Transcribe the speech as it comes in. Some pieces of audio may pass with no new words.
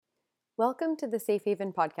Welcome to the Safe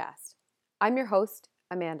Haven Podcast. I'm your host,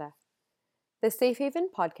 Amanda. The Safe Haven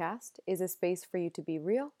Podcast is a space for you to be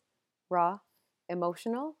real, raw,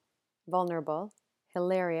 emotional, vulnerable,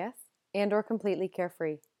 hilarious, and/or completely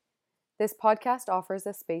carefree. This podcast offers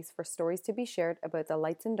a space for stories to be shared about the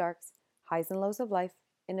lights and darks, highs and lows of life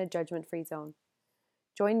in a judgment-free zone.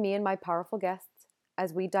 Join me and my powerful guests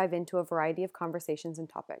as we dive into a variety of conversations and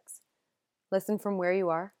topics. Listen from where you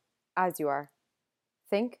are, as you are.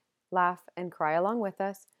 Think, laugh, and cry along with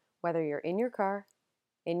us, whether you're in your car,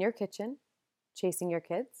 in your kitchen, chasing your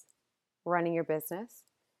kids, running your business,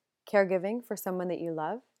 caregiving for someone that you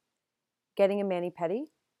love, getting a mani-pedi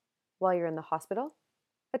while you're in the hospital,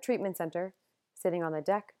 a treatment center, sitting on the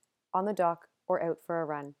deck, on the dock, or out for a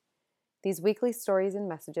run. These weekly stories and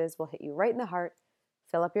messages will hit you right in the heart,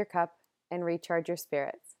 fill up your cup, and recharge your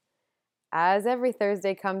spirits. As every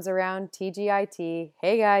Thursday comes around, TGIT,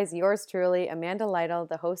 hey guys, yours truly, Amanda Lytle,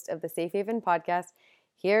 the host of the Safe Haven Podcast,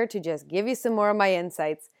 here to just give you some more of my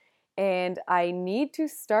insights. And I need to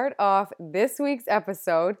start off this week's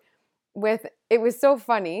episode with, it was so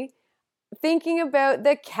funny, thinking about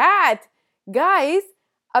the cat. Guys,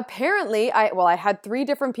 apparently, I had 3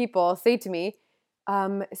 different people say to me,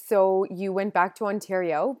 so you went back to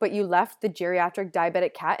Ontario, but you left the geriatric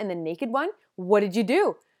diabetic cat and the naked one? What did you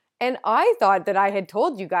do? And I thought that I had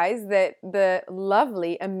told you guys that the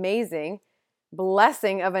lovely, amazing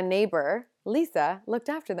blessing of a neighbor, Lisa, looked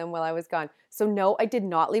after them while I was gone. So no, I did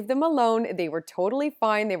not leave them alone. They were totally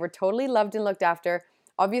fine. They were totally loved and looked after.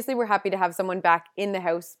 Obviously, we're happy to have someone back in the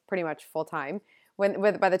house pretty much full time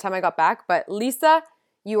by the time I got back. But Lisa,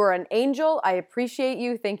 you are an angel. I appreciate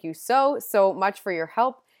you. Thank you so much for your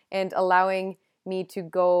help and allowing me to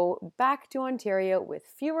go back to Ontario with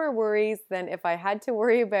fewer worries than if I had to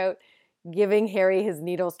worry about giving Harry his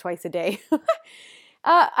needles twice a day.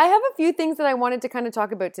 I have a few things that I wanted to kind of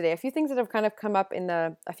talk about today, a few things that have kind of come up in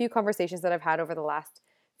a few conversations that I've had over the last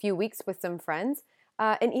few weeks with some friends,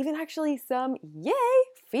 and even actually some,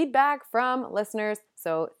 feedback from listeners.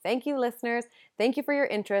 So thank you, listeners. Thank you for your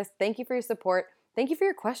interest. Thank you for your support. Thank you for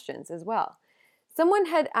your questions as well. Someone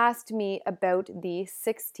had asked me about the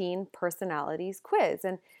 16 personalities quiz,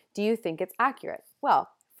 and do you think it's accurate? Well,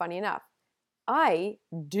 funny enough, I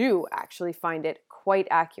do actually find it quite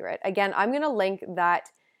accurate. Again, I'm going to link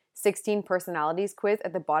that 16 personalities quiz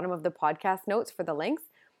at the bottom of the podcast notes for the links.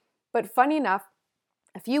 But funny enough,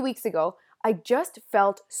 a few weeks ago, I just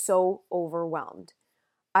felt so overwhelmed.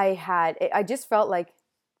 I just felt like,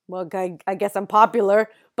 well, I guess I'm popular,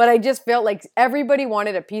 but I just felt like everybody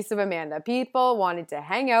wanted a piece of Amanda. People wanted to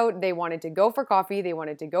hang out. They wanted to go for coffee. They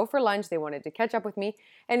wanted to go for lunch. They wanted to catch up with me.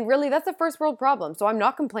 And really, that's a first world problem. So I'm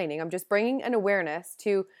not complaining. I'm just bringing an awareness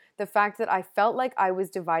to the fact that I felt like I was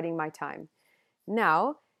dividing my time.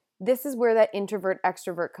 Now, this is where that introvert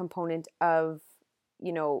extrovert component of,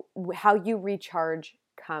 how you recharge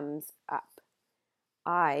comes up.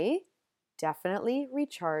 I definitely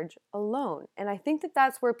recharge alone. And I think that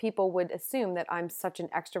that's where people would assume that I'm such an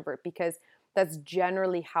extrovert because that's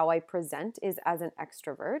generally how I present is as an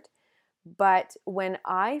extrovert. But when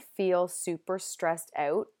I feel super stressed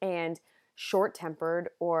out and short-tempered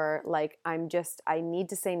or like I need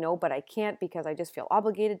to say no, but I can't because I just feel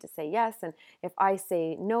obligated to say yes. And if I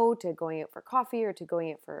say no to going out for coffee or to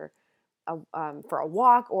going out for a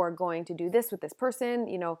walk or going to do this with this person,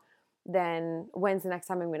 then when's the next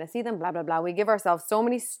time I'm going to see them, blah, blah, blah. We give ourselves so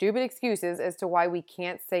many stupid excuses as to why we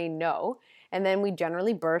can't say no. And then we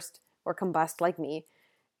generally burst or combust like me.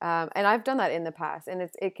 And I've done that in the past. And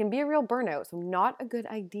it can be a real burnout. So not a good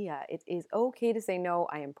idea. It is okay to say no.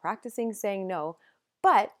 I am practicing saying no.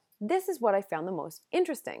 But this is what I found the most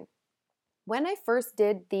interesting. When I first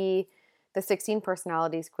did the 16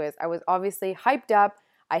 personalities quiz, I was obviously hyped up.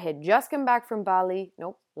 I had just come back from Bali.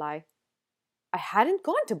 Nope, lie. I hadn't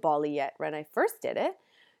gone to Bali yet when I first did it.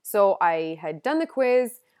 So I had done the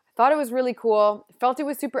quiz. I thought it was really cool. I felt it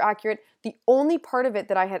was super accurate. The only part of it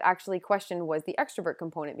that I had actually questioned was the extrovert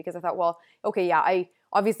component because I thought, well, okay, yeah, I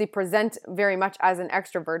obviously present very much as an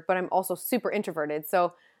extrovert, but I'm also super introverted.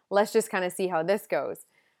 So let's just kind of see how this goes.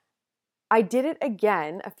 I did it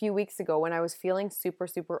again a few weeks ago when I was feeling super,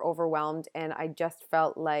 super overwhelmed and I just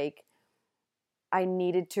felt like I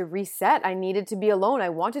needed to reset. I needed to be alone. I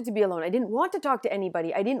wanted to be alone. I didn't want to talk to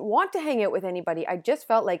anybody. I didn't want to hang out with anybody. I just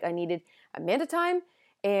felt like I needed Amanda time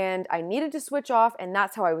and I needed to switch off, and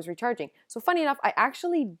that's how I was recharging. So funny enough, I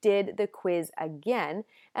actually did the quiz again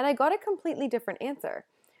and I got a completely different answer.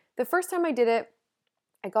 The first time I did it,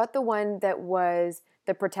 I got the one that was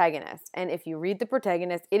the protagonist. And if you read the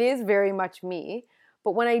protagonist, it is very much me.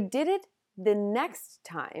 But when I did it the next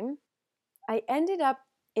time, I ended up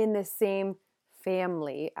in the same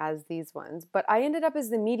family as these ones, but I ended up as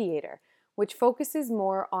the mediator, which focuses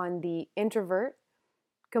more on the introvert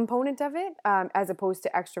component of it as opposed to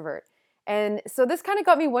extrovert. And so this kind of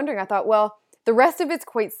got me wondering. I thought, well, the rest of it's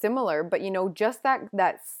quite similar, but just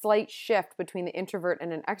that slight shift between the introvert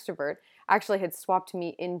and an extrovert actually had swapped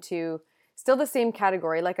me into still the same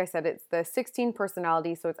category. Like I said, it's the 16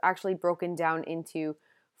 personalities, so it's actually broken down into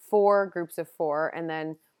 4 groups of 4, and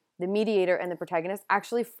then the mediator and the protagonist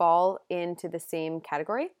actually fall into the same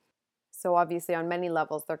category. So obviously on many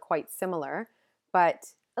levels they're quite similar,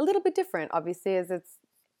 but a little bit different, obviously, as it's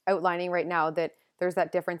outlining right now that there's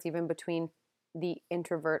that difference even between the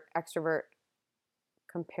introvert extrovert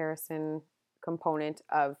comparison component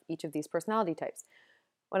of each of these personality types.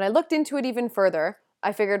 When I looked into it even further,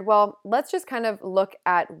 I figured, well, let's just kind of look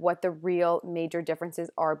at what the real major differences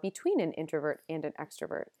are between an introvert and an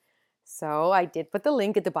extrovert. So I did put the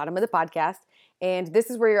link at the bottom of the podcast, and this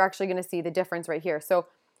is where you're actually going to see the difference right here. So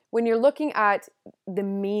when you're looking at the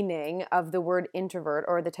meaning of the word introvert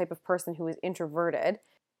or the type of person who is introverted,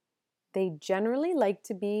 they generally like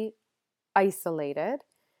to be isolated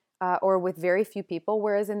or with very few people,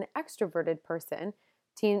 whereas an extroverted person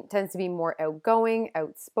tends to be more outgoing,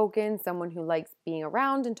 outspoken, someone who likes being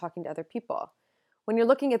around and talking to other people. When you're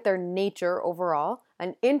looking at their nature overall,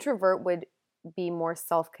 an introvert would be more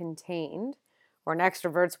self-contained, or an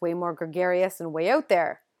extrovert's way more gregarious and way out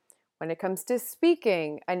there. When it comes to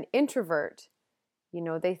speaking, an introvert,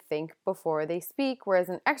 they think before they speak, whereas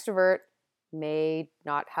an extrovert may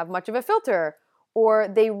not have much of a filter, or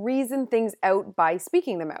they reason things out by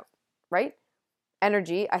speaking them out, right?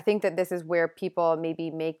 Energy, I think that this is where people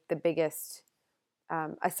maybe make the biggest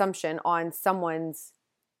assumption on someone's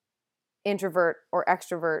introvert or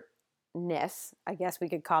extrovertness, I guess we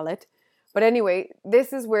could call it. But anyway,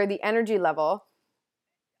 this is where the energy level,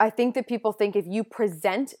 I think that people think if you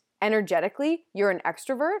present energetically, you're an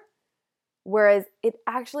extrovert, whereas it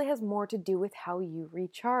actually has more to do with how you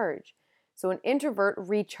recharge. So an introvert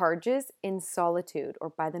recharges in solitude or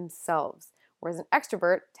by themselves, whereas an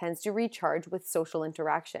extrovert tends to recharge with social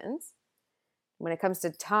interactions. When it comes to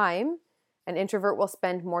time, an introvert will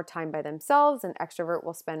spend more time by themselves, an extrovert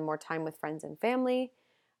will spend more time with friends and family.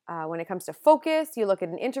 When it comes to focus, you look at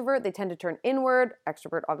an introvert, they tend to turn inward,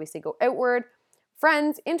 extrovert obviously go outward.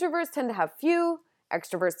 Friends, introverts tend to have few,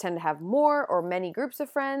 extroverts tend to have more or many groups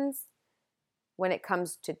of friends. When it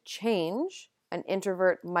comes to change, an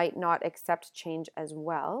introvert might not accept change as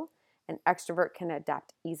well. An extrovert can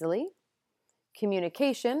adapt easily.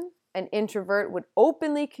 Communication, an introvert would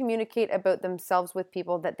openly communicate about themselves with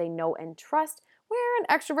people that they know and trust, where an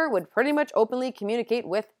extrovert would pretty much openly communicate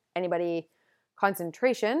with anybody.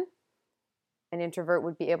 Concentration, an introvert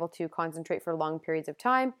would be able to concentrate for long periods of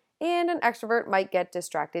time, and an extrovert might get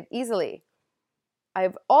distracted easily.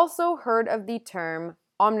 I've also heard of the term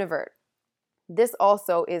omnivert. This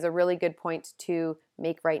also is a really good point to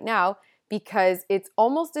make right now, because it's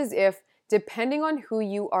almost as if, depending on who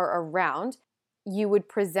you are around, you would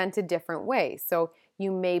present a different way. So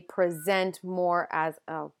you may present more as,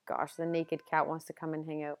 oh gosh, the naked cat wants to come and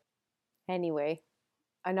hang out. Anyway,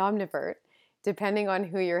 an omnivert, depending on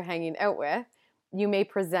who you're hanging out with, you may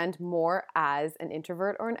present more as an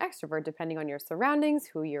introvert or an extrovert, depending on your surroundings,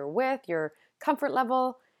 who you're with, your comfort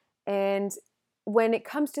level. And when it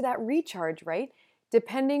comes to that recharge, right,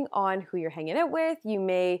 depending on who you're hanging out with, you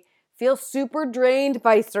may feel super drained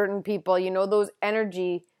by certain people, those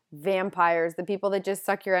energy vampires, the people that just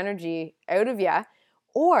suck your energy out of you,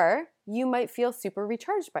 or you might feel super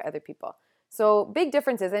recharged by other people. So big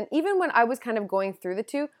differences. And even when I was kind of going through the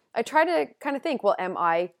two, I try to kind of think, well, am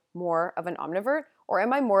I more of an omnivert or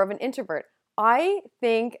am I more of an introvert? I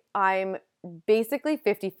think I'm basically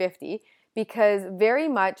 50-50, because very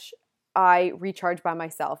much I recharge by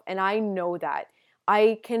myself. And I know that.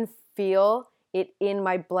 I can feel it in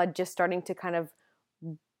my blood just starting to kind of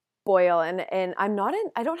boil. And I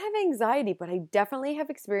don't have anxiety, but I definitely have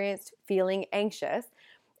experienced feeling anxious.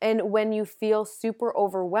 And when you feel super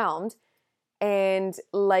overwhelmed and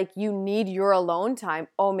like you need your alone time,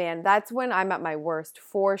 oh man, that's when I'm at my worst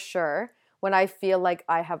for sure. When I feel like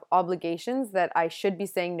I have obligations that I should be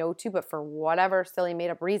saying no to, but for whatever silly made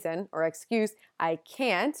up reason or excuse, I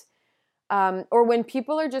can't. Or when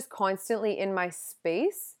people are just constantly in my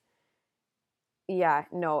space. Yeah,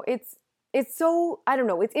 no, it's so, I don't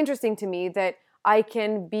know, it's interesting to me that I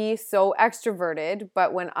can be so extroverted,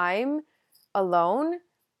 but when I'm alone,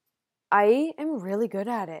 I am really good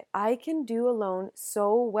at it. I can do alone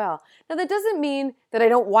so well. Now, that doesn't mean that I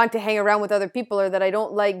don't want to hang around with other people or that I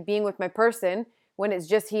don't like being with my person when it's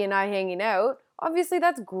just he and I hanging out. Obviously,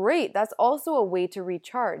 that's great. That's also a way to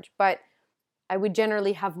recharge. But I would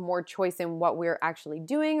generally have more choice in what we're actually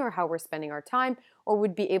doing or how we're spending our time, or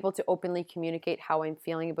would be able to openly communicate how I'm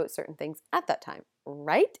feeling about certain things at that time,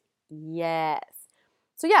 right? Yes.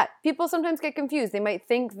 So yeah, people sometimes get confused. They might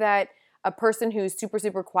think that a person who's super,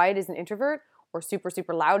 super quiet is an introvert or super,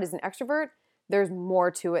 super loud is an extrovert. There's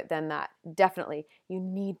more to it than that. Definitely. You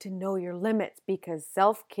need to know your limits because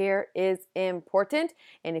self-care is important.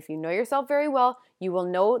 And if you know yourself very well, you will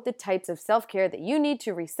know the types of self-care that you need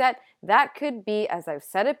to reset. That could be, as I've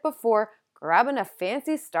said it before, grabbing a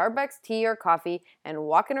fancy Starbucks tea or coffee and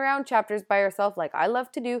walking around chapters by yourself like I love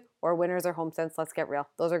to do, or Winners or Home Sense, let's get real.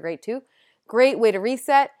 Those are great too. Great way to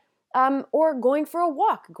reset. Or going for a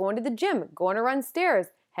walk, going to the gym, going to run stairs,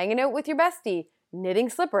 hanging out with your bestie, knitting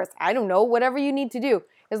slippers. I don't know, whatever you need to do.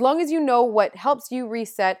 As long as you know what helps you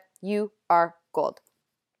reset, you are gold.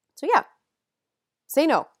 So yeah, say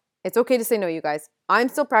no. It's okay to say no, you guys. I'm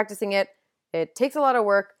still practicing it. It takes a lot of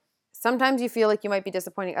work. Sometimes you feel like you might be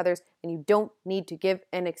disappointing others and you don't need to give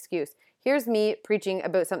an excuse. Here's me preaching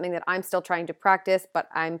about something that I'm still trying to practice, but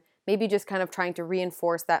I'm maybe just kind of trying to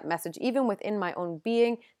reinforce that message even within my own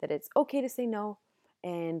being that it's okay to say no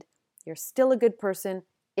and you're still a good person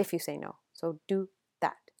if you say no. So do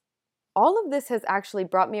that. All of this has actually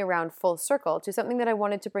brought me around full circle to something that I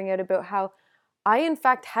wanted to bring out about how I, in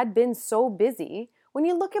fact, had been so busy. When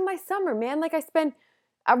you look at my summer, man, like I spent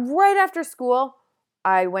right after school,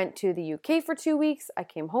 I went to the UK for 2 weeks. I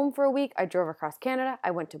came home for a week. I drove across Canada. I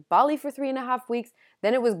went to Bali for 3.5 weeks.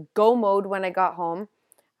 Then it was go mode when I got home.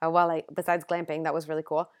 Besides glamping, that was really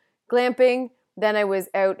cool. Glamping. Then I was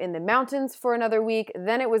out in the mountains for another week.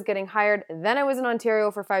 Then it was getting hired. Then I was in Ontario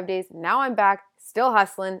for 5 days. Now I'm back, still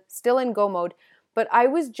hustling, still in go mode. But I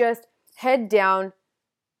was just head down,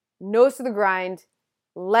 nose to the grind.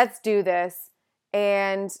 Let's do this.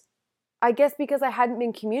 And I guess because I hadn't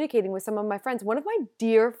been communicating with some of my friends, one of my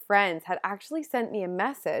dear friends had actually sent me a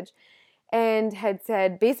message and had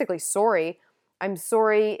said, basically, sorry. I'm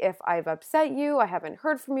sorry if I've upset you. I haven't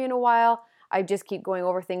heard from you in a while. I just keep going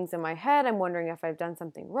over things in my head. I'm wondering if I've done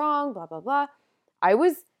something wrong, blah, blah, blah. I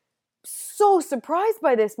was so surprised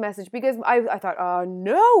by this message because I thought, oh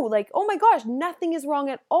no, like, oh my gosh, nothing is wrong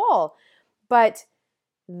at all. But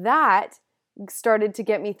that started to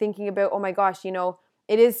get me thinking about, oh my gosh,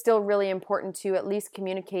 it is still really important to at least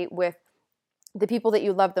communicate with the people that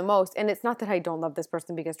you love the most. And it's not that I don't love this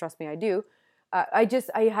person because trust me, I do. I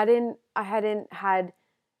hadn't had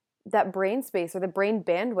that brain space or the brain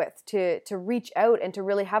bandwidth to reach out and to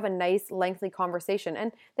really have a nice, lengthy conversation.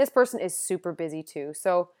 And this person is super busy too.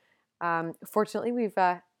 So fortunately, we've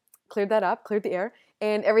cleared the air,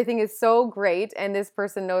 and everything is so great. And this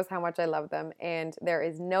person knows how much I love them, and there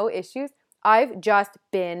is no issues. I've just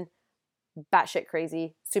been batshit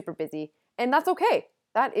crazy, super busy, and that's okay.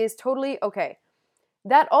 That is totally okay.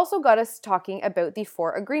 That also got us talking about the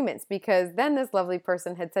 4 agreements, because then this lovely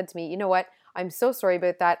person had said to me, you know what? I'm so sorry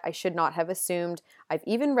about that. I should not have assumed. I've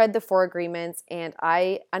even read the 4 agreements and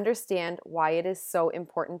I understand why it is so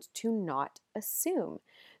important to not assume.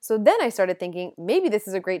 So then I started thinking maybe this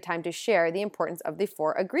is a great time to share the importance of the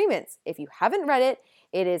 4 agreements. If you haven't read it,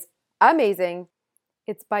 it is amazing.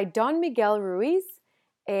 It's by Don Miguel Ruiz,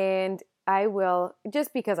 and I will,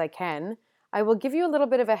 just because I will give you a little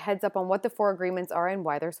bit of a heads up on what the 4 agreements are and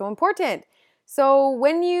why they're so important. So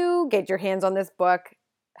when you get your hands on this book,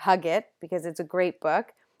 hug it because it's a great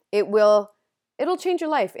book. It'll change your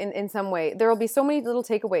life in some way. There will be so many little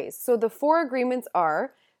takeaways. So the 4 agreements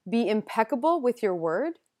are: be impeccable with your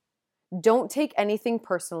word, don't take anything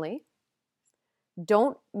personally,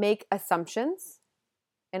 don't make assumptions,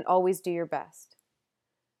 and always do your best.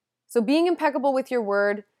 So being impeccable with your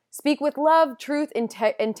word, speak with love, truth,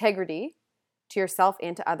 integrity to yourself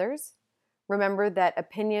and to others. Remember that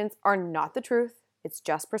opinions are not the truth. It's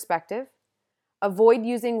just perspective. Avoid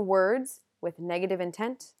using words with negative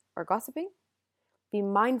intent or gossiping. Be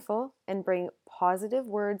mindful and bring positive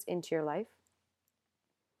words into your life.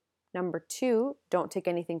 Number 2, don't take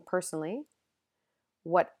anything personally.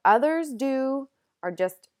 What others do are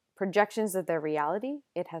just projections of their reality.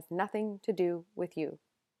 It has nothing to do with you.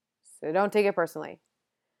 So don't take it personally.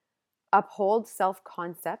 Uphold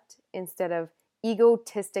self-concept instead of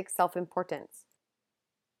egotistic self-importance.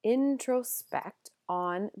 Introspect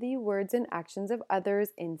on the words and actions of others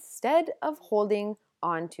instead of holding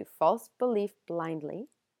on to false belief blindly.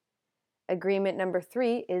 Agreement number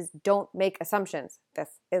 3 is don't make assumptions.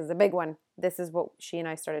 This is a big one. This is what she and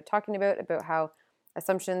I started talking about how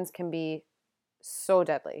assumptions can be so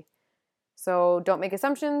deadly. So don't make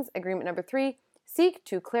assumptions. Agreement number 3, seek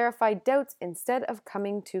to clarify doubts instead of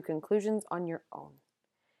coming to conclusions on your own.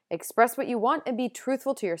 Express what you want and be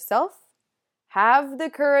truthful to yourself. Have the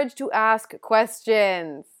courage to ask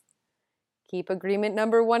questions. Keep agreement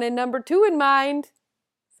number 1 and number 2 in mind.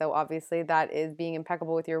 So obviously that is being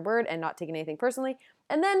impeccable with your word and not taking anything personally.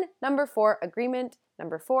 And then number 4, agreement.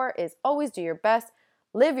 Number 4 is always do your best.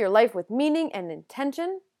 Live your life with meaning and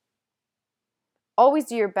intention. Always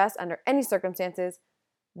do your best under any circumstances.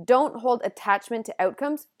 Don't hold attachment to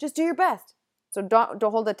outcomes. Just do your best. So don't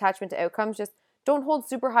hold attachment to outcomes. Just don't hold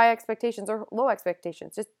super high expectations or low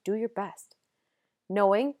expectations. Just do your best.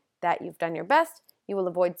 Knowing that you've done your best, you will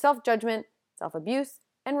avoid self-judgment, self-abuse,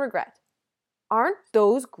 and regret. Aren't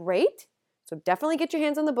those great? So definitely get your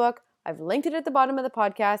hands on the book. I've linked it at the bottom of the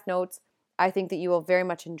podcast notes. I think that you will very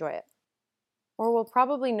much enjoy it. Or will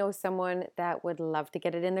probably know someone that would love to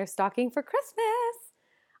get it in their stocking for Christmas.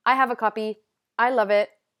 I have a copy. I love it.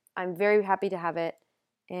 I'm very happy to have it.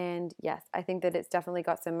 And yes, I think that it's definitely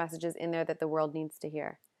got some messages in there that the world needs to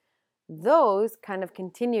hear. Those kind of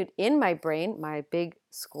continued in my brain, my big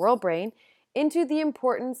squirrel brain, into the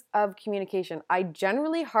importance of communication. I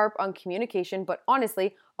generally harp on communication, but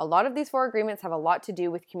honestly, a lot of these 4 agreements have a lot to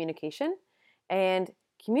do with communication. And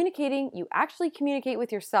communicating, you actually communicate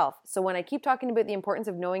with yourself. So when I keep talking about the importance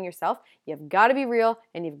of knowing yourself, you've got to be real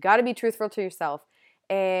and you've got to be truthful to yourself.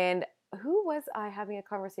 And who was I having a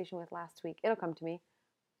conversation with last week? It'll come to me.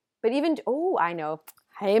 But I know.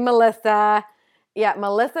 Hey, Melissa. Yeah,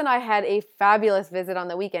 Melissa and I had a fabulous visit on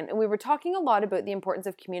the weekend, and we were talking a lot about the importance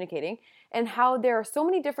of communicating and how there are so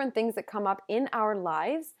many different things that come up in our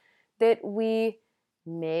lives that we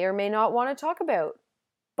may or may not want to talk about,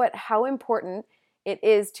 but how important it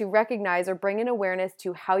is to recognize or bring an awareness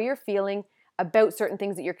to how you're feeling about certain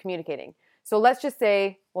things that you're communicating. So let's just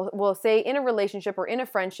say, we'll say in a relationship or in a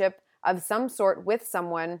friendship of some sort with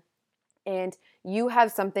someone, and you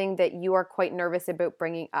have something that you are quite nervous about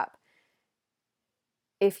bringing up.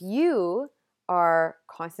 If you are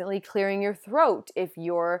constantly clearing your throat, if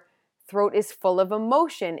your throat is full of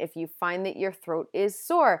emotion, if you find that your throat is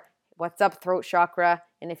sore, what's up, throat chakra?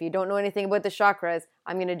 And if you don't know anything about the chakras,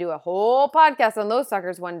 I'm going to do a whole podcast on those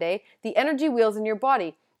suckers one day. The energy wheels in your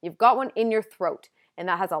body. You've got one in your throat, and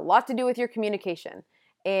that has a lot to do with your communication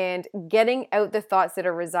and getting out the thoughts that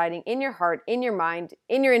are residing in your heart, in your mind,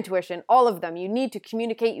 in your intuition, all of them. You need to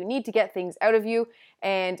communicate. You need to get things out of you.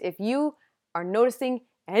 And if you are noticing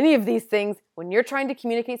any of these things when you're trying to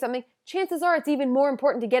communicate something, chances are it's even more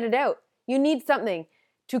important to get it out. You need something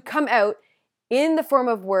to come out in the form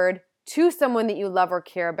of word to someone that you love or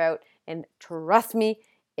care about. And trust me,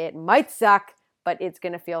 it might suck, but it's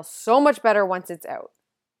going to feel so much better once it's out.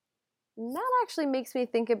 And that actually makes me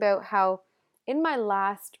think about how in my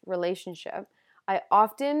last relationship, I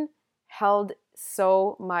often held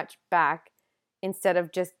so much back instead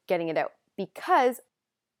of just getting it out because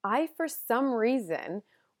I, for some reason,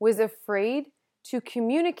 was afraid to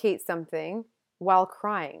communicate something while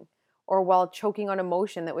crying or while choking on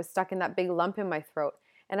emotion that was stuck in that big lump in my throat.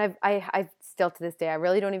 And I've still to this day, I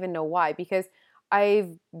really don't even know why, because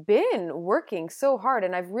I've been working so hard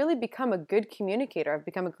and I've really become a good communicator. I've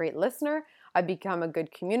become a great listener. I've become a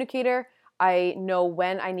good communicator. I know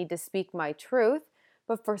when I need to speak my truth.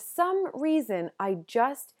 But for some reason, I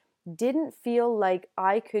just didn't feel like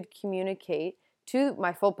I could communicate to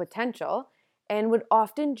my full potential and would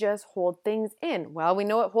often just hold things in. Well, we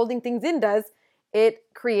know what holding things in does. It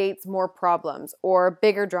creates more problems or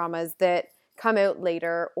bigger dramas that come out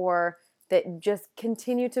later or that just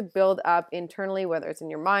continue to build up internally, whether it's in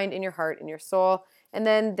your mind, in your heart, in your soul, and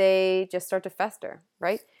then they just start to fester,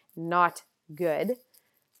 right? Not good.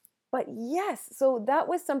 But yes, so that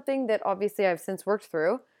was something that obviously I've since worked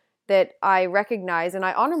through, that I recognize and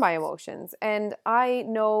I honor my emotions. And I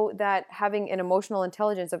know that having an emotional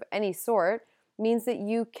intelligence of any sort means that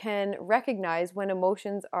you can recognize when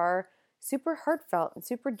emotions are super heartfelt and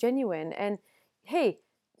super genuine. And hey,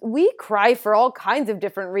 we cry for all kinds of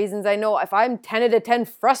different reasons. I know if I'm 10 out of 10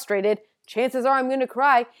 frustrated, chances are I'm going to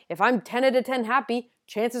cry. If I'm 10 out of 10 happy,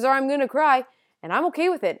 chances are I'm going to cry. And I'm okay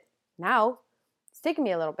with it. Now, it's taken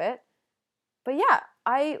me a little bit. But yeah,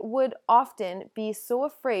 I would often be so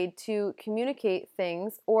afraid to communicate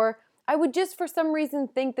things, or I would just for some reason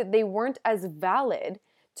think that they weren't as valid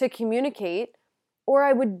to communicate, or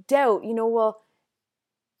I would doubt,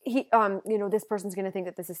 this person's going to think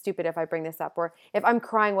that this is stupid if I bring this up, or if I'm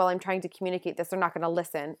crying while I'm trying to communicate this, they're not going to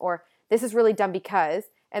listen, or this is really dumb because,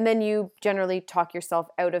 and then you generally talk yourself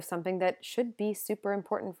out of something that should be super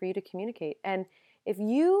important for you to communicate. And if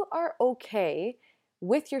you are okay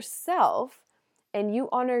with yourself and you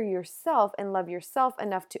honor yourself and love yourself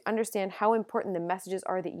enough to understand how important the messages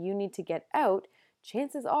are that you need to get out,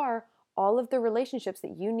 chances are all of the relationships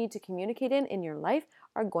that you need to communicate in your life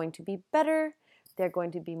are going to be better, They're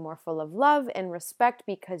going to be more full of love and respect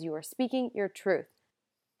because you are speaking your truth.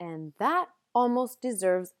 And that almost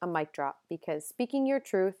deserves a mic drop, because speaking your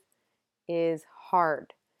truth is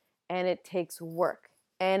hard and it takes work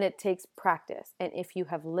and it takes practice. And if you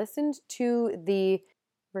have listened to the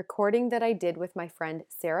recording that I did with my friend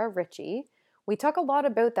Sarah Ritchie, we talk a lot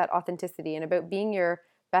about that authenticity and about being your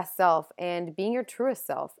best self and being your truest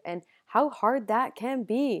self and how hard that can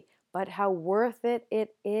be, but how worth it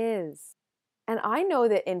is. And I know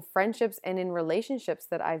that in friendships and in relationships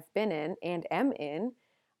that I've been in and am in,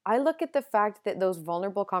 I look at the fact that those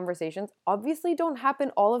vulnerable conversations obviously don't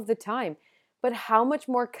happen all of the time, but how much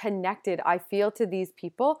more connected I feel to these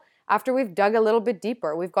people after we've dug a little bit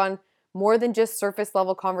deeper. We've gone more than just surface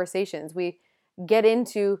level conversations. We get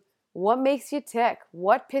into what makes you tick,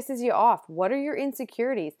 what pisses you off, what are your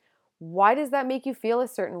insecurities, why does that make you feel a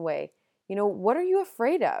certain way? What are you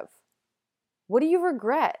afraid of? What do you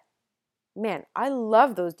regret? Man, I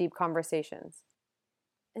love those deep conversations.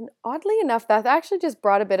 And oddly enough, that actually just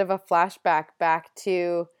brought a bit of a flashback back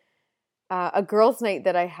to a girls' night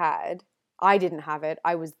that I had. I didn't have it.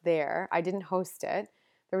 I was there. I didn't host it.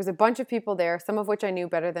 There was a bunch of people there, some of which I knew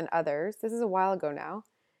better than others. This is a while ago now.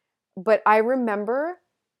 But I remember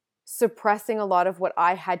suppressing a lot of what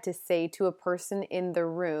I had to say to a person in the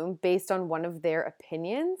room based on one of their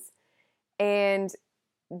opinions, and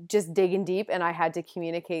just digging deep, and I had to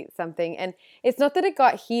communicate something. And it's not that it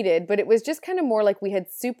got heated, but it was just kind of more like we had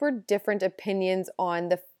super different opinions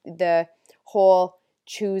on the whole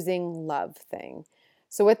choosing love thing.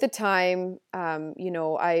 So at the time,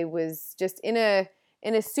 I was just in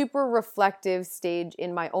a super reflective stage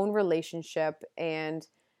in my own relationship, and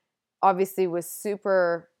obviously was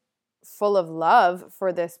super full of love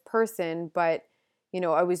for this person, but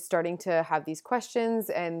I was starting to have these questions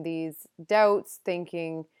and these doubts,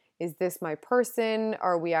 thinking, is this my person?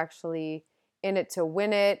 Are we actually in it to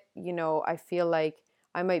win it? I feel like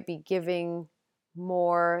I might be giving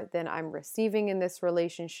more than I'm receiving in this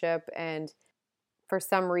relationship. And for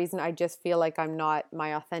some reason, I just feel like I'm not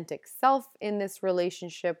my authentic self in this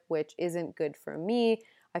relationship, which isn't good for me.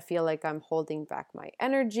 I feel like I'm holding back my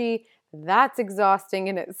energy. That's exhausting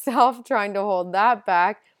in itself, trying to hold that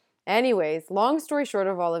back. Anyways, long story short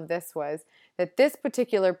of all of this was that this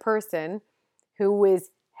particular person, who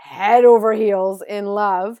was head over heels in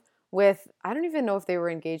love with, I don't even know if they were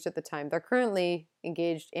engaged at the time. They're currently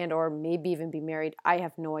engaged and or maybe even be married. I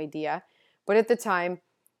have no idea. But at the time,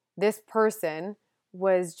 this person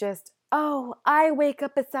was just, oh, I wake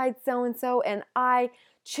up beside so-and-so and I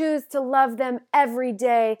choose to love them every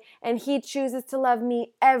day, and he chooses to love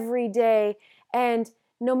me every day, and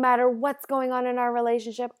no matter what's going on in our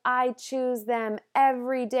relationship, I choose them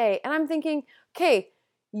every day. And I'm thinking, okay,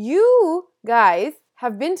 you guys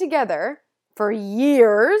have been together for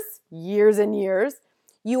years and years.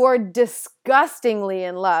 You are disgustingly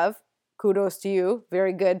in love. Kudos to you.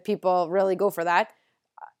 Very good. People really go for that.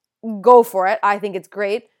 Go for it. I think it's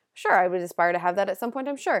great. Sure, I would aspire to have that at some point,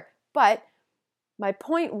 I'm sure. But my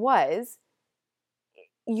point was,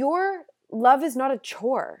 your love is not a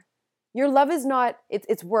chore. Your love is not,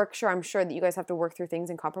 it's work. Sure, I'm sure that you guys have to work through things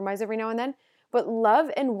and compromise every now and then. But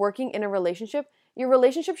love and working in a relationship, your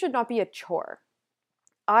relationship should not be a chore.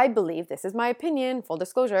 I believe, this is my opinion, full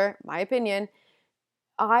disclosure, my opinion,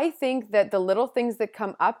 I think that the little things that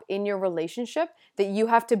come up in your relationship that you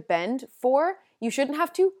have to bend for, you shouldn't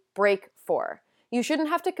have to break for. You shouldn't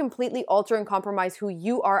have to completely alter and compromise who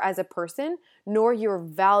you are as a person, nor your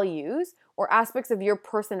values or aspects of your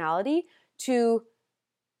personality to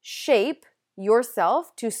shape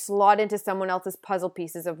yourself to slot into someone else's puzzle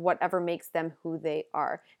pieces of whatever makes them who they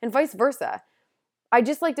are, and vice versa. I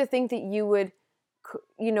just like to think that you would,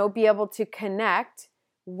 be able to connect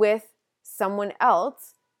with someone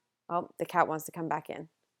else. Oh, the cat wants to come back in.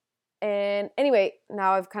 And anyway,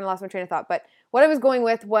 now I've kind of lost my train of thought. But what I was going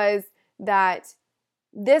with was that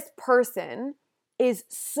this person is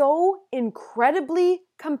so incredibly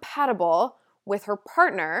compatible with her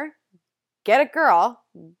partner. Get it, girl.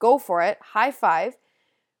 Go for it. High five.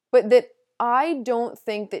 But that I don't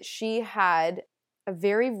think that she had a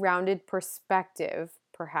very rounded perspective,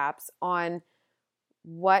 perhaps, on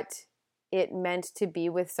what it meant to be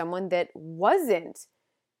with someone that wasn't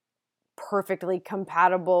perfectly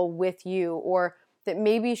compatible with you, or that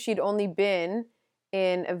maybe she'd only been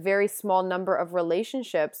in a very small number of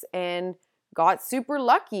relationships and got super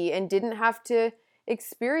lucky and didn't have to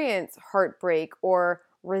experience heartbreak or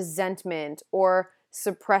resentment or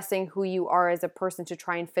suppressing who you are as a person to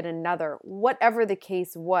try and fit another. Whatever the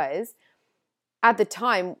case was, at the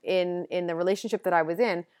time in the relationship that I was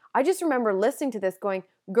in, I just remember listening to this going,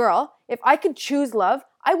 girl, if I could choose love,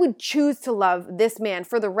 I would choose to love this man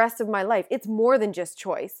for the rest of my life. It's more than just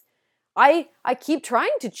choice. I keep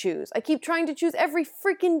trying to choose. I keep trying to choose every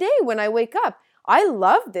freaking day when I wake up. I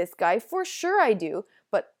love this guy, for sure I do,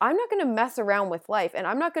 but I'm not going to mess around with life, and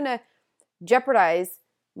I'm not going to jeopardize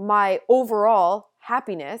my overall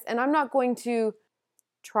happiness, and I'm not going to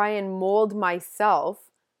try and mold myself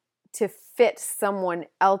to fit someone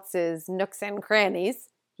else's nooks and crannies,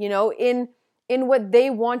 in what they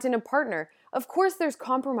want in a partner. Of course there's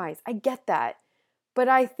compromise. I get that. But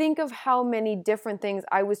I think of how many different things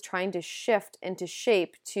I was trying to shift and to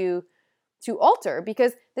shape to alter,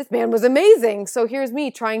 because this man was amazing. So here's me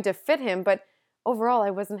trying to fit him, but overall I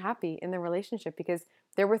wasn't happy in the relationship because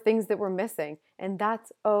there were things that were missing, and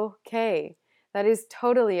that's okay. That is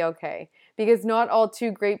totally okay, because not all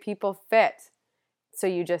two great people fit. So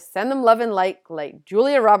you just send them love and light, like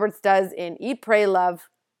Julia Roberts does in Eat, Pray, Love.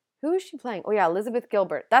 Who is she playing? Oh yeah, Elizabeth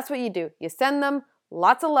Gilbert. That's what you do. You send them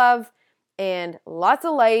lots of love and lots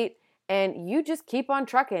of light, and you just keep on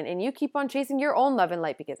trucking, and you keep on chasing your own love and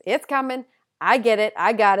light, because it's coming. I get it.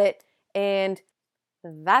 I got it. And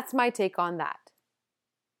that's my take on that.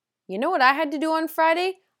 You know what I had to do on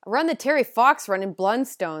Friday? I run the Terry Fox run in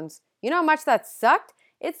Blundstones. You know how much that sucked?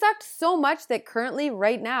 It sucked so much that currently,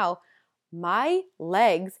 right now, my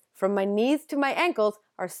legs from my knees to my ankles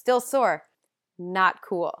are still sore. Not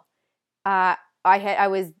cool. I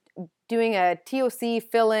was doing a TOC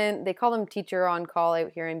fill-in. They call them teacher on call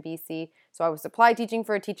out here in BC. So I was supply teaching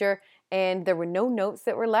for a teacher, and there were no notes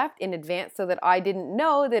that were left in advance, so that I didn't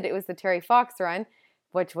know that it was the Terry Fox run,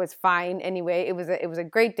 which was fine anyway. It was a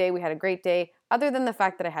great day. We had a great day, other than the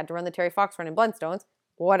fact that I had to run the Terry Fox run in Blundstones.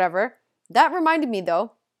 Whatever. That reminded me,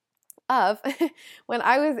 though, of when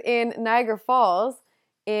I was in Niagara Falls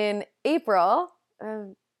in April,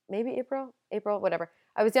 April, whatever.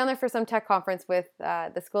 I was down there for some tech conference with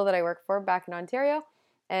the school that I work for back in Ontario.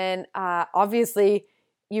 And obviously,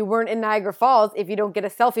 you weren't in Niagara Falls if you don't get a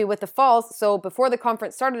selfie with the falls. So before the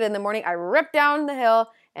conference started in the morning, I ripped down the hill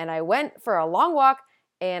and I went for a long walk,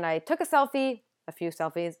 and I took a few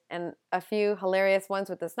selfies, and a few hilarious ones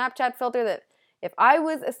with the Snapchat filter that if I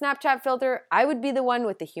was a Snapchat filter, I would be the one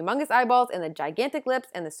with the humongous eyeballs and the gigantic lips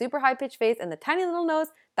and the super high-pitched face and the tiny little nose.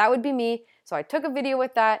 That would be me. So I took a video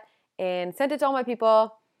with that and sent it to all my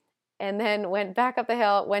people, and then went back up the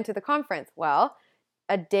hill, went to the conference. Well,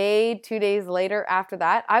 a day, 2 days later after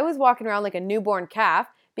that, I was walking around like a newborn calf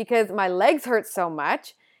because my legs hurt so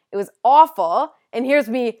much. It was awful. And here's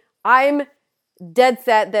me. I'm dead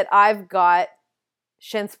set that I've got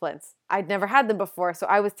shin splints. I'd never had them before. So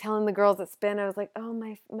I was telling the girls at Spin, I was like, oh,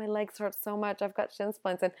 my legs hurt so much. I've got shin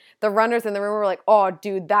splints. And the runners in the room were like, oh,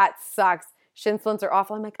 dude, that sucks. Shin splints are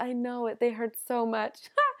awful. I'm like, I know it. They hurt so much.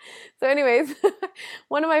 So anyways,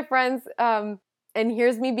 one of my friends, and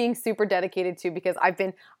here's me being super dedicated too, because I've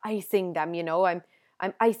been icing them,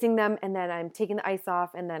 I'm icing them, and then I'm taking the ice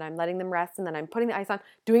off, and then I'm letting them rest, and then I'm putting the ice on,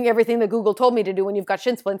 doing everything that Google told me to do when you've got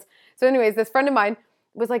shin splints. So anyways, this friend of mine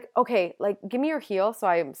was like, okay, like, give me your heel. So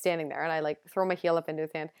I'm standing there, and I like throw my heel up into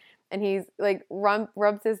his hand, and he's like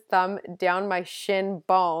rubs his thumb down my shin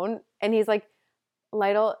bone, and he's like,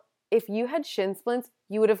 Lytle, if you had shin splints,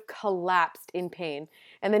 you would have collapsed in pain.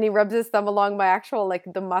 And then he rubs his thumb along my actual, like,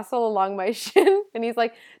 the muscle along my shin. And he's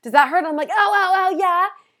like, does that hurt? I'm like, ow, yeah.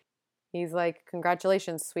 He's like,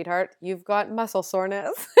 congratulations, sweetheart. You've got muscle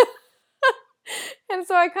soreness. And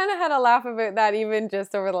so I kind of had a laugh about that even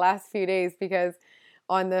just over the last few days, because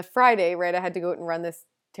on the Friday, right, I had to go out and run this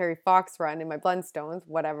Terry Fox run in my Blundstones,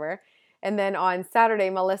 whatever. And then on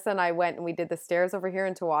Saturday, Melissa and I went and we did the stairs over here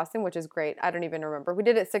in Tsawwassen, which is great. I don't even remember. We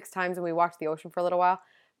did it 6 times and we walked the ocean for a little while.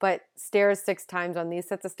 But stairs 6 times on these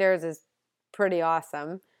sets of stairs is pretty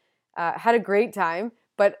awesome. Had a great time.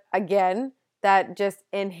 But again, that just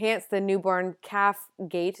enhanced the newborn calf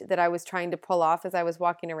gait that I was trying to pull off as I was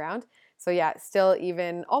walking around. So yeah, still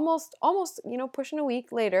even almost, pushing a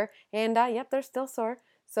week later. And yep, they're still sore.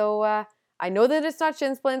 So I know that it's not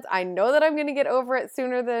shin splints. I know that I'm going to get over it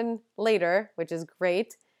sooner than later, which is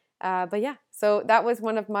great. But yeah, so that was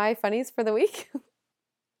one of my funnies for the week.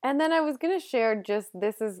 And then I was going to share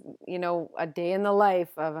this is, a day in the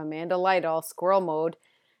life of Amanda Lytle, squirrel mode.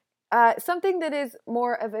 Something that is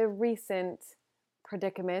more of a recent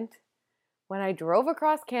predicament. When I drove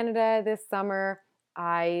across Canada this summer,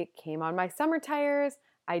 I came on my summer tires.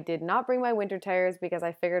 I did not bring my winter tires because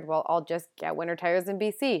I figured, well, I'll just get winter tires in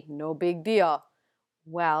BC. No big deal.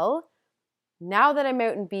 Well, now that I'm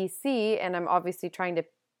out in BC and I'm obviously trying to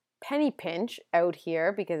penny pinch out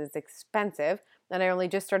here because it's expensive, and I only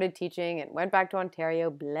just started teaching and went back to Ontario,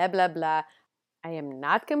 blah, blah, blah. I am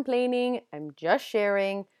not complaining. I'm just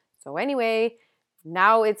sharing. So anyway,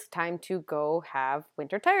 now it's time to go have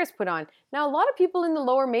winter tires put on. Now, a lot of people in the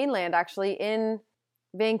lower mainland, actually in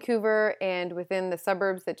Vancouver and within the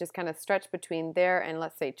suburbs that just kind of stretch between there and,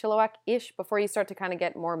 let's say, Chilliwack-ish, before you start to kind of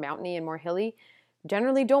get more mountainy and more hilly,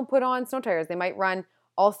 generally don't put on snow tires. They might run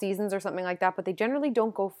all seasons or something like that, but they generally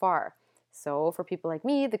don't go far. So for people like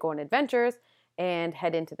me that go on adventures and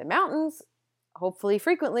head into the mountains, hopefully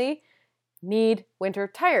frequently, need winter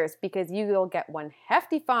tires, because you will get one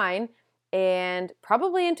hefty fine and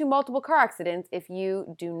probably into multiple car accidents if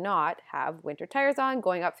you do not have winter tires on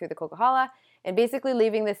going up through the Coquihalla and basically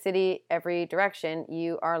leaving the city every direction.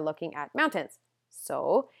 You are looking at mountains.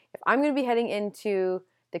 So if I'm going to be heading into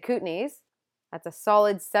the Kootenays, that's a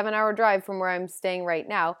solid 7-hour drive from where I'm staying right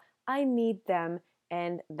now, I need them,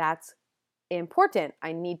 and that's important.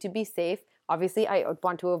 I need to be safe. Obviously, I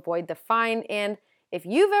want to avoid the fine, and if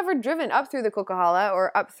you've ever driven up through the Coquihalla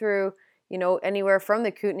or up through, anywhere from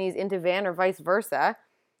the Kootenays into Van or vice versa,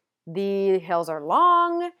 the hills are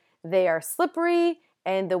long, they are slippery,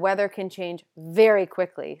 and the weather can change very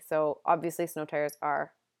quickly. So obviously snow tires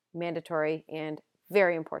are mandatory and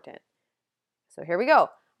very important. So here we go.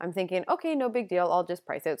 I'm thinking, okay, no big deal. I'll just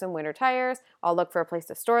price out some winter tires. I'll look for a place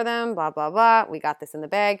to store them, blah, blah, blah. We got this in the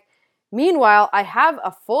bag. Meanwhile, I have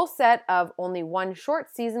a full set of only one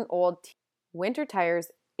short season old winter tires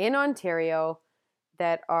in Ontario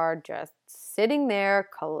that are just sitting there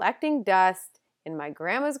collecting dust in my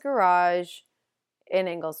grandma's garage in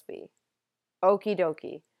Inglesby. Okie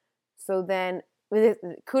dokie. So then,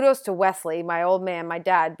 kudos to Wesley, my old man, my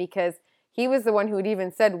dad, because he was the one who had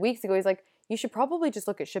even said weeks ago, he's like, you should probably just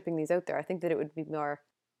look at shipping these out there. I think that it would be more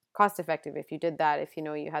cost effective if you did that, if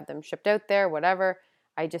you had them shipped out there, whatever.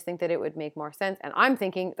 I just think that it would make more sense. And I'm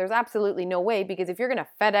thinking there's absolutely no way, because if you're going to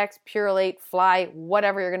FedEx, Purolate, Fly,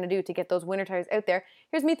 whatever you're going to do to get those winter tires out there,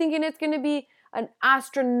 here's me thinking it's going to be an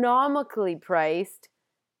astronomically priced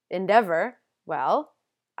endeavor. Well,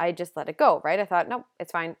 I just let it go, right? I thought, no,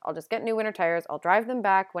 it's fine. I'll just get new winter tires. I'll drive them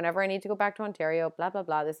back whenever I need to go back to Ontario, blah, blah,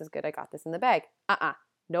 blah. This is good. I got this in the bag.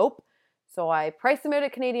 Nope. So I priced them out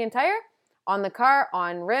at Canadian Tire. On the car,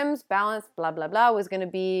 on rims, balance, blah, blah, blah, was going to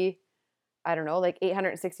be, I don't know, like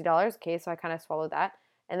 $860. Okay, so I kind of swallowed that.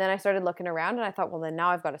 And then I started looking around and I thought, well, then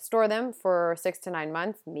now I've got to store them for 6 to 9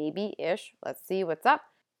 months, maybe-ish. Let's see what's up.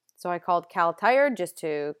 So I called Cal Tire just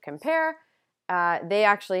to compare. They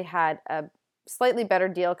actually had a slightly better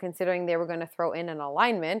deal, considering they were going to throw in an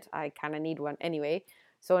alignment. I kind of need one anyway.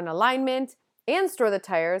 So an alignment and store the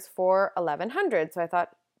tires for $1,100. So I thought,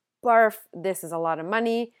 barf, this is a lot of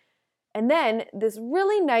money. And then this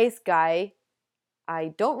really nice guy,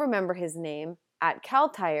 I don't remember his name, at Cal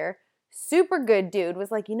Tire, super good dude,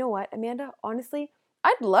 was like, you know what, Amanda, honestly,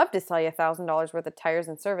 I'd love to sell you $1,000 worth of tires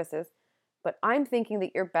and services, but I'm thinking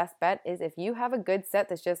that your best bet is, if you have a good set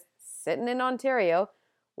that's just sitting in Ontario,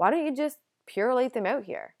 why don't you just Purolate them out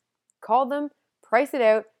here? Call them, price it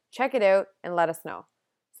out, check it out, and let us know.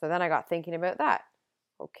 So then I got thinking about that.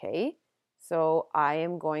 Okay, so I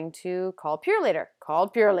am going to call Purolator.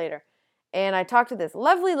 Called Purolator. And I talked to this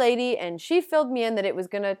lovely lady, and she filled me in that it was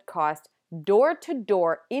going to cost door to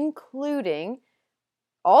door, including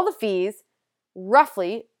all the fees,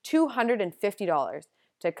 roughly $250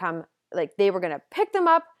 to come. Like, they were going to pick them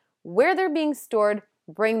up where they're being stored,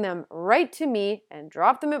 bring them right to me, and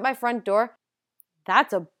drop them at my front door.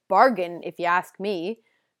 That's a bargain, if you ask me.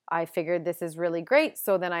 I figured this is really great.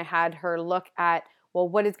 So then I had her look at, well,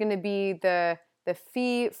 what is going to be the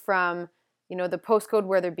fee from, the postcode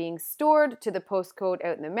where they're being stored to the postcode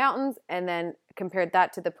out in the mountains, and then compared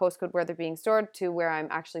that to the postcode where they're being stored to where I'm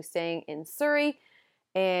actually staying in Surrey,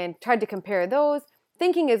 and tried to compare those,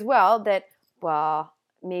 thinking as well that, well,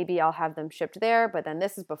 maybe I'll have them shipped there, but then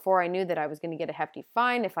this is before I knew that I was going to get a hefty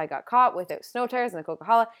fine if I got caught without snow tires in the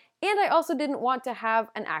Coquihalla, and I also didn't want to have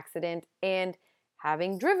an accident, and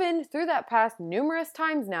having driven through that pass numerous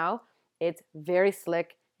times now, it's very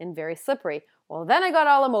slick and very slippery. Well, then I got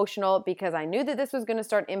all emotional because I knew that this was going to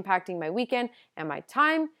start impacting my weekend and my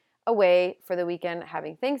time away for the weekend,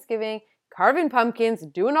 having Thanksgiving, carving pumpkins,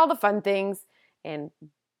 doing all the fun things, and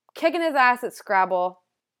kicking his ass at Scrabble.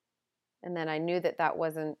 And then I knew that that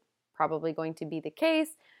wasn't probably going to be the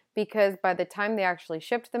case, because by the time they actually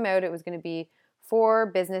shipped them out, it was going to be 4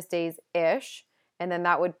 business days-ish. And then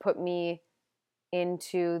that would put me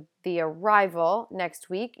into the arrival next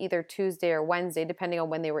week, either Tuesday or Wednesday, depending on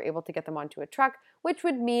when they were able to get them onto a truck, which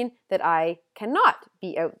would mean that I cannot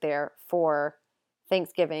be out there for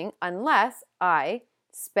Thanksgiving unless I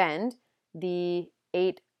spend the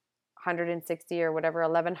 $860 or whatever,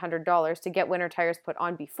 $1,100 to get winter tires put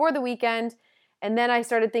on before the weekend. And then I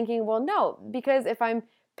started thinking, well, no, because if I'm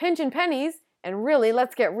pinching pennies, and really,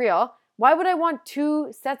 let's get real, Why would I want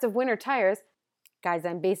 2 sets of winter tires? Guys,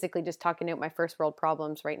 I'm basically just talking out my first world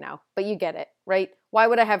problems right now, but you get it, right? Why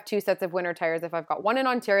would I have 2 sets of winter tires if I've got one in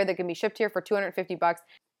Ontario that can be shipped here for $250?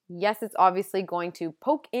 Yes, it's obviously going to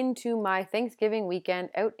poke into my Thanksgiving weekend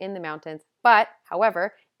out in the mountains. But,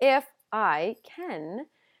 however, if I can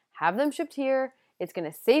have them shipped here, it's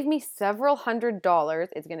going to save me several $100s.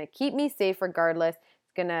 It's going to keep me safe regardless.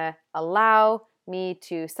 It's going to allow me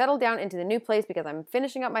to settle down into the new place because I'm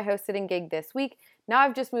finishing up my house sitting gig this week. Now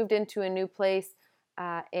I've just moved into a new place.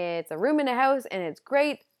 It's a room in a house and it's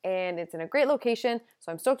great and it's in a great location.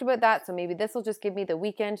 So I'm stoked about that. So maybe this will just give me the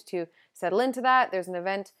weekend to settle into that. There's an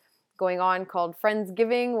event going on called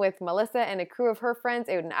Friendsgiving with Melissa and a crew of her friends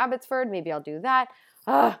out in Abbotsford. Maybe I'll do that.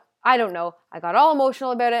 I don't know. I got all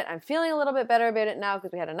emotional about it. I'm feeling a little bit better about it now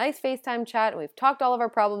because we had a nice FaceTime chat and we've talked all of our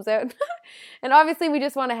problems out. And obviously we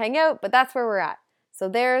just want to hang out, but that's where we're at. So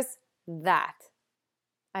there's that.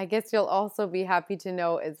 I guess you'll also be happy to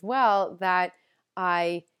know as well that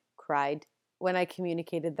I cried when I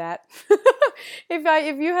communicated that.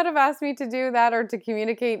 If you had have asked me to do that or to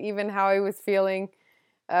communicate even how I was feeling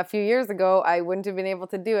a few years ago, I wouldn't have been able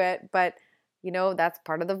to do it. But, that's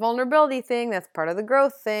part of the vulnerability thing. That's part of the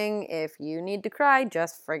growth thing. If you need to cry,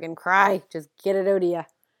 just friggin' cry. Just get it out of you.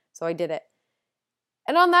 So I did it.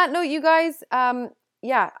 And on that note, you guys,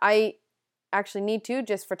 I actually need to,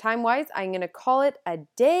 just for time-wise, I'm going to call it a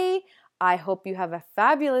day. I hope you have a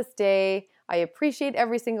fabulous day. I appreciate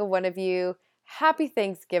every single one of you. Happy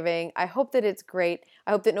Thanksgiving. I hope that it's great.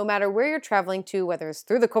 I hope that no matter where you're traveling to, whether it's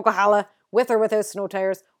through the Coquihalla, with or without snow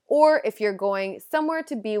tires, or if you're going somewhere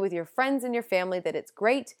to be with your friends and your family, that it's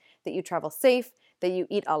great, that you travel safe, that you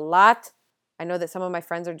eat a lot. I know that some of my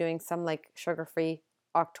friends are doing some sugar-free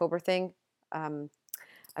October thing.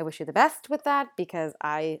 I wish you the best with that because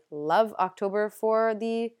I love October for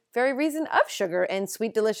the very reason of sugar and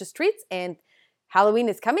sweet, delicious treats. And Halloween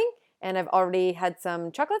is coming and I've already had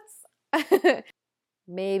some chocolates.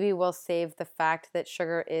 Maybe we'll save the fact that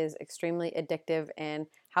sugar is extremely addictive and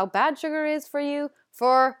how bad sugar is for you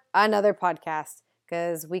for another podcast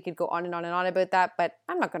because we could go on and on and on about that, but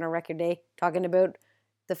I'm not going to wreck your day talking about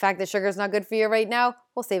the fact that sugar is not good for you right now.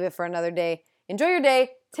 We'll save it for another day. Enjoy your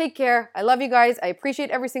day. Take care. I love you guys. I appreciate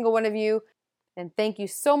every single one of you. And thank you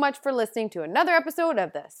so much for listening to another episode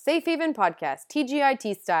of the Safe Haven Podcast,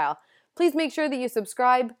 TGIT style. Please make sure that you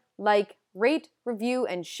subscribe, like, rate, review,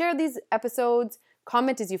 and share these episodes.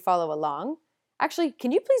 Comment as you follow along. Actually,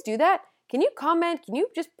 can you please do that? Can you comment? Can you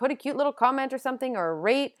just put a cute little comment or something, or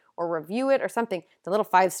rate or review it or something? The little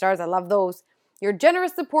 5 stars, I love those. Your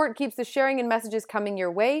generous support keeps the sharing and messages coming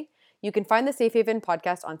your way. You can find the Safe Haven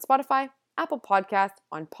Podcast on Spotify, Apple Podcasts,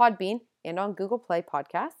 on Podbean, and on Google Play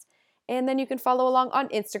Podcasts. And then you can follow along on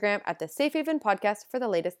Instagram at the Safe Haven Podcast for the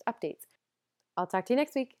latest updates. I'll talk to you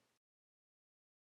next week.